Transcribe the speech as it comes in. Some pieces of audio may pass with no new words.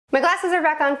My glasses are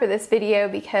back on for this video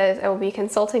because I will be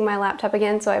consulting my laptop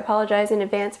again, so I apologize in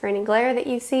advance for any glare that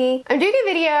you see. I'm doing a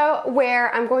video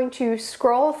where I'm going to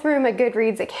scroll through my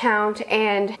Goodreads account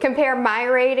and compare my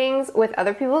ratings with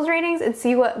other people's ratings and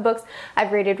see what books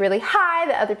I've rated really high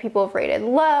that other people have rated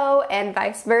low and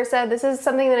vice versa. This is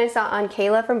something that I saw on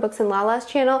Kayla from Books and Lala's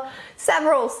channel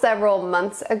several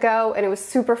months ago, and it was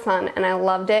super fun and I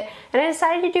loved it. And I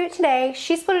decided to do it today.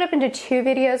 She split it up into 2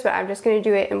 videos, but I'm just going to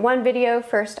do it in one video.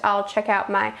 First, I'll check out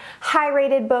my high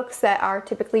rated books that are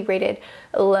typically rated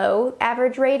low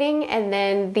average rating, and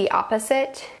then the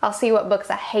opposite. I'll see what books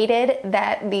I hated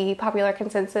that the popular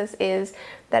consensus is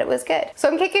that it was good. So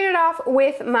I'm kicking it off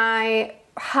with my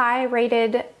high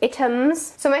rated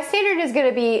items. So my standard is going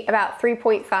to be about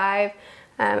 3.5.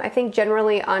 I think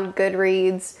generally on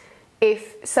Goodreads,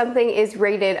 if something is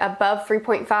rated above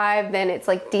 3.5, then it's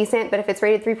like decent, but if it's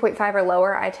rated 3.5 or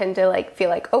lower, I tend to like feel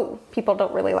like, oh, people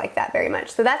don't really like that very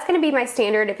much. So that's gonna be my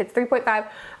standard. If it's 3.5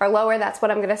 or lower, that's what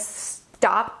I'm gonna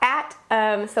stop at.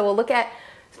 So we'll look at,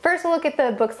 first we'll look at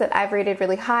the books that I've rated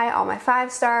really high, all my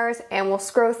 5 stars, and we'll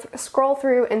scroll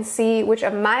through and see which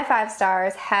of my 5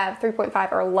 stars have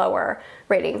 3.5 or lower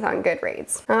ratings on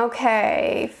Goodreads.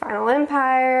 Okay, Final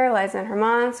Empire, Liza and Her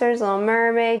Monsters, Little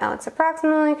Mermaid, Alex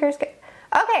Approximately, Curse Catcher.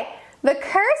 Okay, The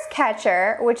Curse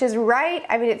Catcher, which is right,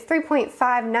 I mean it's 3.59.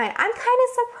 I'm kind of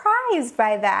surprised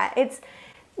by that.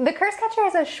 The Curse Catcher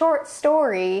is a short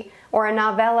story or a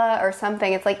novella or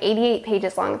something. It's like 88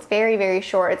 pages long. It's very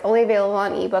short. It's only available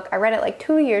on ebook. I read it like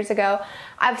 2 years ago.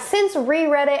 I've since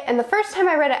reread it, and the first time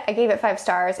I read it, I gave it 5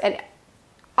 stars, and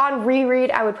on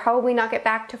reread, I would probably knock it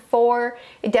back to 4.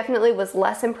 It definitely was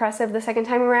less impressive the second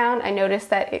time around. I noticed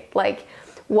that it like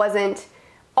wasn't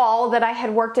all that I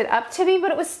had worked it up to be, but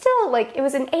it was still like, it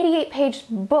was an 88-page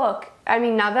book. I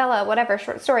mean, novella, whatever,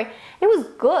 short story. It was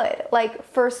good. Like,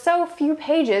 for so few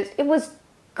pages, it was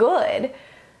good.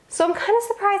 So I'm kind of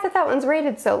surprised that that one's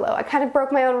rated so low. I kind of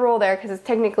broke my own rule there because it's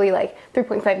technically like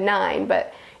 3.59,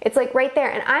 but it's like right there,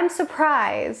 and I'm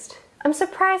surprised. I'm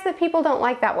surprised that people don't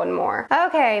like that one more.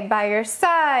 Okay, By Your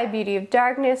Side, Beauty of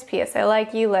Darkness, P.S. I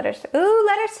Like You, Letters to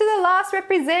the Lost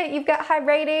represent. You've got high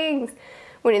ratings.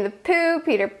 Winnie the Pooh,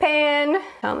 Peter Pan,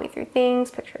 Tell Me Three Things,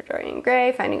 Picture of Dorian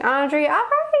Gray, Finding Audrey. All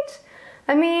right.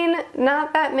 I mean,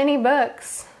 not that many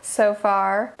books so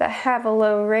far that have a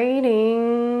low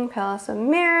rating. Palace of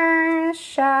Mirrors,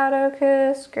 Shadow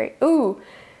Kiss,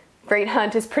 Great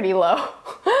Hunt is pretty low.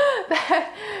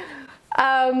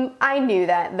 I knew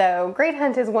that though. Great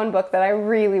Hunt is one book that I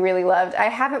really loved. I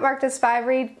haven't marked as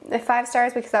 5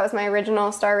 stars because that was my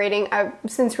original star rating.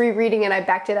 Since rereading it, I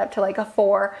backed it up to like a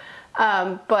 4.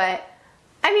 But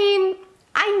I mean,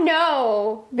 I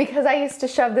know because I used to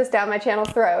shove this down my channel's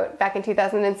throat back in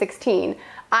 2016.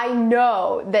 I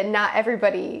know that not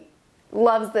everybody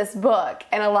loves this book,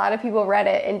 and a lot of people read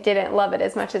it and didn't love it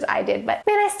as much as I did, but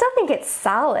man, I still think it's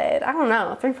solid. I don't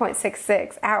know,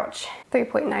 3.66, ouch.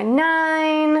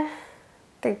 3.99,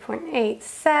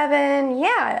 3.87,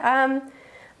 yeah,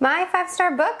 my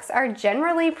 5-star books are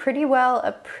generally pretty well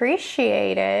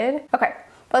appreciated. Okay,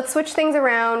 let's switch things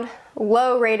around.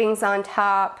 Low ratings on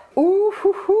top. Ooh,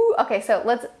 hoo, hoo. Okay, so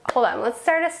hold on, let's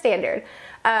start a standard.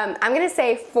 I'm gonna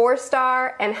say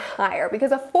 4-star and higher,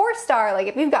 because a 4-star, like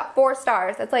if you've got 4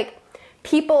 stars, that's like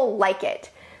people like it.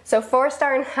 So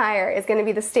 4-star and higher is gonna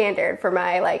be the standard for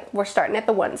my, like, we're starting at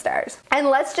the 1 stars. And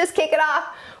let's just kick it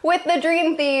off with The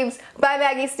Dream Thieves by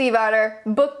Maggie Stiefvater,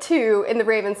 book 2 in the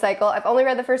Raven Cycle. I've only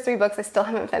read the first 3 books, I still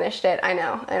haven't finished it. I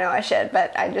know I should,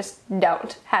 but I just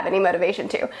don't have any motivation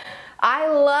to. I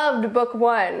loved book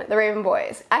 1, The Raven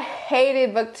Boys. I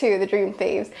hated book 2, The Dream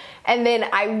Thieves. And then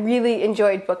I really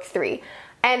enjoyed book 3.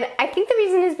 And I think the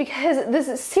reason is because this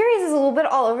series is a little bit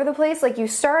all over the place. Like, you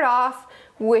start off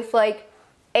with like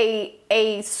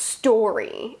a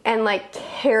story and like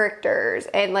characters,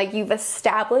 and like you've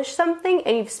established something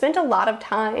and you've spent a lot of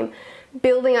time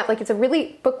building up. Like,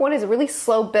 book 1 is a really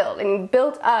slow build, and you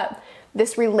built up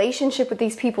this relationship with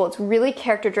these people. It's really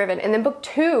character driven. And then book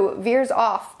 2 veers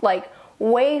off like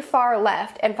way far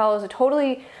left and follows a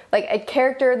totally, like, a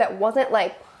character that wasn't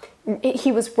like,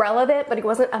 he was relevant, but he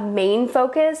wasn't a main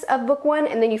focus of book 1.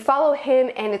 And then you follow him,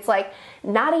 and it's like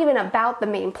not even about the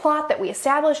main plot that we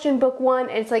established in book 1.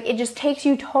 And it's like, it just takes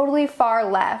you totally far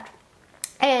left.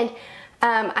 And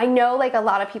I know like a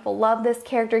lot of people love this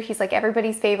character. He's like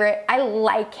everybody's favorite. I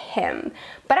like him,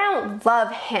 but I don't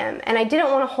love him, and I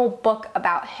didn't want a whole book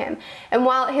about him. And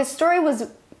while his story was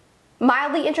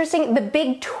mildly interesting, the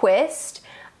big twist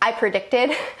I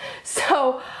predicted.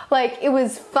 So like it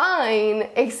was fine,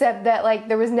 except that like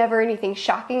there was never anything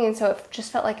shocking, and so it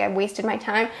just felt like I wasted my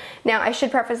time. Now I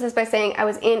should preface this by saying I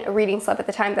was in a reading slump at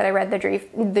the time that I read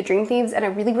the Dream Thieves, and I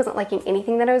really wasn't liking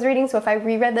anything that I was reading, so if I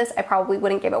reread this I probably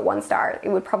wouldn't give it 1 star. It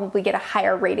would probably get a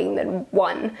higher rating than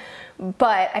 1.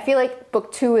 But I feel like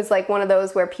book 2 is like one of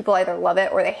those where people either love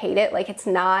it or they hate it. Like it's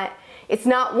not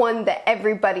one that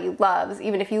everybody loves,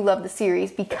 even if you love the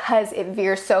series, because it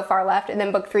veers so far left, and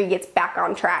then book 3 gets back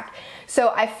on track.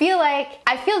 So I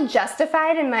feel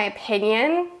justified in my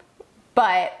opinion,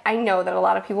 but I know that a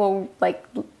lot of people like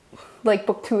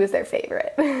book 2 is their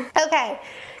favorite. Okay,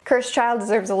 Cursed Child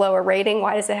deserves a lower rating.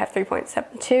 Why does it have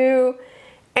 3.72?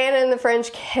 Anna and the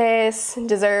French Kiss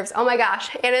deserves, oh my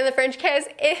gosh, Anna and the French Kiss,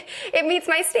 it meets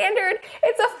my standard.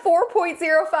 It's a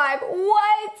 4.05.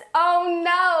 What? Oh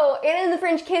no. Anna and the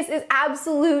French Kiss is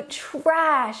absolute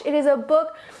trash. It is a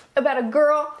book about a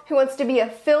girl who wants to be a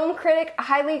film critic, a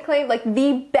highly acclaimed, like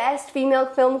the best female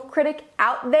film critic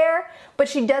out there, but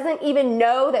she doesn't even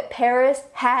know that Paris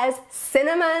has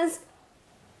cinemas.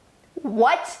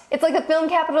 What? It's like the film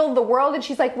capital of the world, and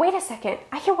she's like, wait a second,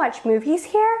 I can watch movies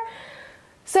here?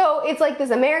 So it's like this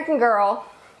American girl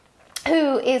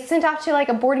who is sent off to like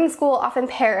a boarding school off in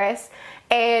Paris,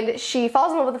 and she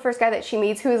falls in love with the first guy that she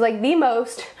meets, who is like the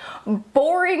most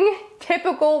boring,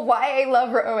 typical YA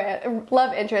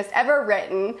love interest ever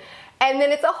written. And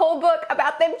then it's a whole book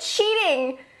about them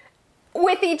cheating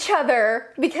with each other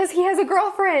because he has a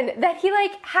girlfriend that he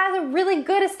like has a really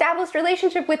good established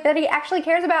relationship with that he actually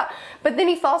cares about, but then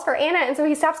he falls for Anna, and so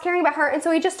he stops caring about her, and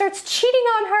so he just starts cheating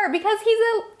on her because he's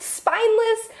a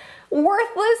spineless,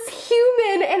 worthless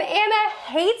human, and Anna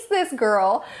hates this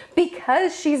girl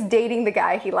because she's dating the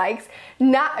guy she likes,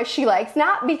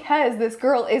 not because this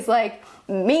girl is like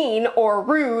mean or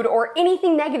rude or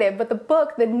anything negative, but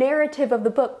the narrative of the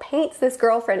book paints this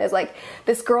girlfriend as like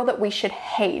this girl that we should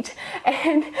hate.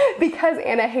 And because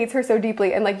Anna hates her so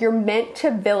deeply, and like you're meant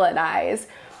to villainize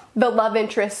the love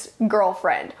interest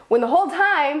girlfriend when the whole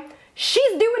time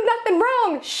she's doing nothing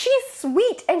wrong. She's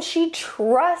sweet and she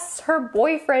trusts her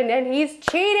boyfriend and he's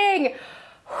cheating.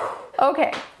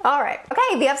 Okay, all right.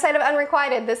 Okay, The Upside of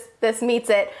Unrequited, this meets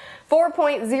it.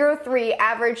 4.03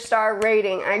 average star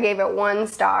rating. I gave it 1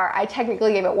 star. I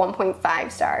technically gave it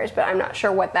 1.5 stars, but I'm not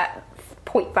sure what that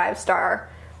 0.5 star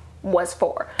was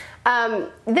for.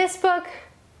 This book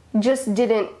just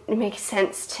didn't make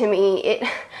sense to me.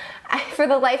 For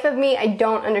the life of me, I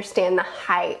don't understand the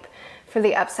hype for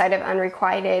The Upside of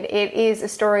Unrequited. It is a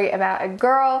story about a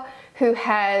girl who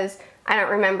has, I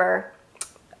don't remember,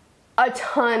 a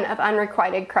ton of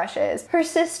unrequited crushes. Her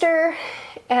sister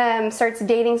starts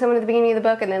dating someone at the beginning of the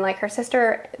book, and then like her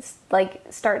sister like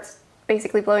starts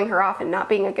basically blowing her off and not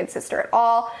being a good sister at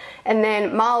all. And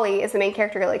then Molly is the main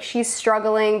character. Like she's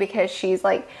struggling because she's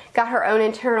like got her own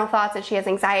internal thoughts, and she has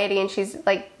anxiety, and she's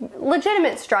like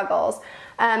legitimate struggles.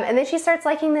 And then she starts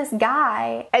liking this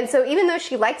guy. And so even though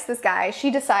she likes this guy, she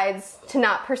decides to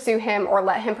not pursue him or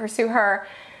let him pursue her.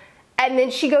 And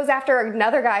then she goes after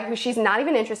another guy who she's not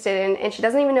even interested in, and she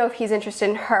doesn't even know if he's interested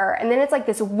in her. And then it's like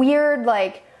this weird,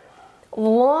 like,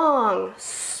 long,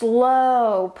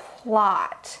 slow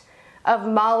plot of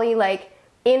Molly, like,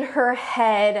 in her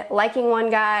head, liking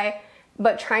one guy,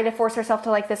 but trying to force herself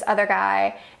to like this other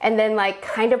guy, and then like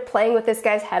kind of playing with this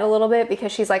guy's head a little bit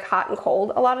because she's like hot and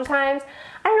cold a lot of times.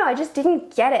 I don't know, I just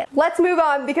didn't get it. Let's move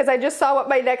on because I just saw what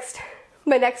my next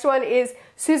one is.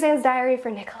 Suzanne's Diary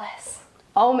for Nicholas.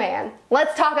 Oh man,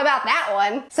 let's talk about that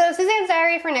one. So Suzanne's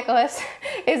Diary for Nicholas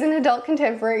is an adult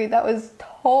contemporary that was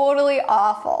totally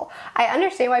awful. I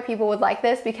understand why people would like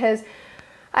this because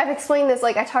I've explained this,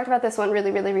 like I talked about this one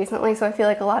really recently, so I feel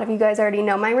like a lot of you guys already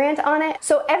know my rant on it.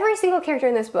 So every single character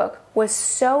in this book was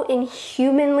so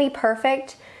inhumanly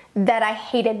perfect that I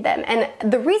hated them. And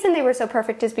the reason they were so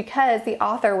perfect is because the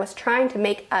author was trying to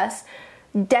make us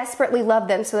desperately love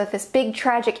them so that this big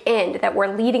tragic end that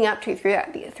we're leading up to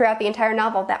throughout the entire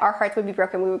novel, that our hearts would be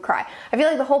broken, we would cry. I feel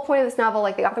like the whole point of this novel,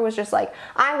 like the author was just like,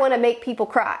 I want to make people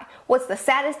cry. What's the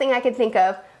saddest thing I can think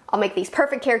of? I'll make these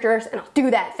perfect characters and I'll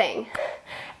do that thing.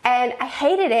 And I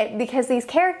hated it because these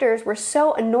characters were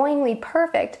so annoyingly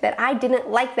perfect that I didn't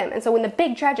like them. And so when the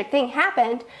big tragic thing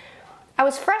happened, I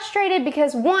was frustrated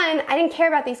because one, I didn't care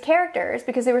about these characters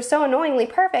because they were so annoyingly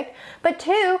perfect, but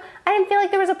two, I didn't feel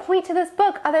like there was a point to this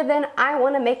book other than I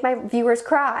want to make my readers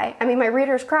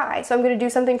cry, so I'm going to do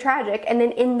something tragic and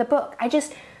then end the book. I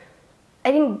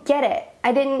didn't get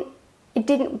it. It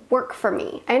didn't work for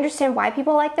me. I understand why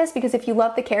people like this because if you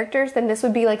love the characters, then this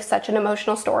would be like such an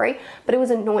emotional story, but it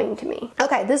was annoying to me.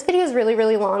 Okay, this video is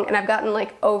really long and I've gotten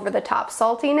like over the top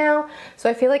salty now, so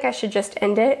I feel like I should just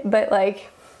end it, but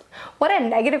like, What a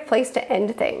negative place to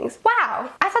end things. Wow,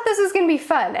 I thought this was gonna be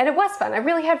fun, and it was fun. I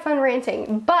really had fun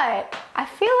ranting, but I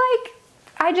feel like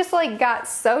I just like got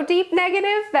so deep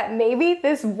negative that maybe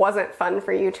this wasn't fun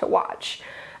for you to watch.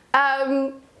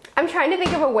 I'm trying to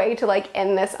think of a way to like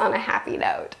end this on a happy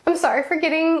note. I'm sorry for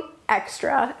getting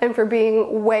extra and for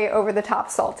being way over the top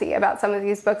salty about some of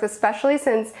these books, especially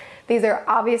since these are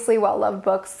obviously well-loved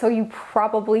books, so you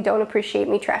probably don't appreciate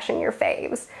me trashing your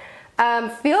faves.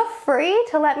 Feel free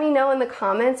to let me know in the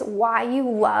comments why you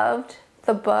loved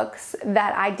the books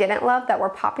that I didn't love that were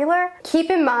popular.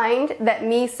 Keep in mind that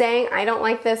me saying I don't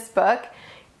like this book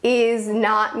is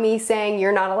not me saying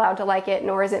you're not allowed to like it,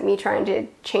 nor is it me trying to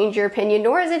change your opinion,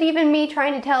 nor is it even me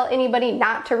trying to tell anybody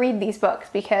not to read these books,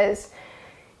 because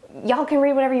y'all can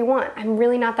read whatever you want. I'm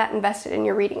really not that invested in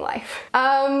your reading life.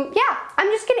 Yeah, I'm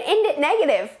just gonna end it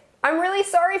negative. I'm really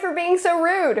sorry for being so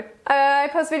rude. I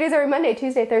post videos every Monday,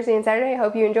 Tuesday, Thursday, and Saturday. I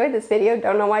hope you enjoyed this video.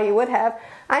 Don't know why you would have.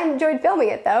 I enjoyed filming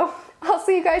it though. I'll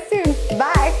see you guys soon.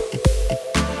 Bye.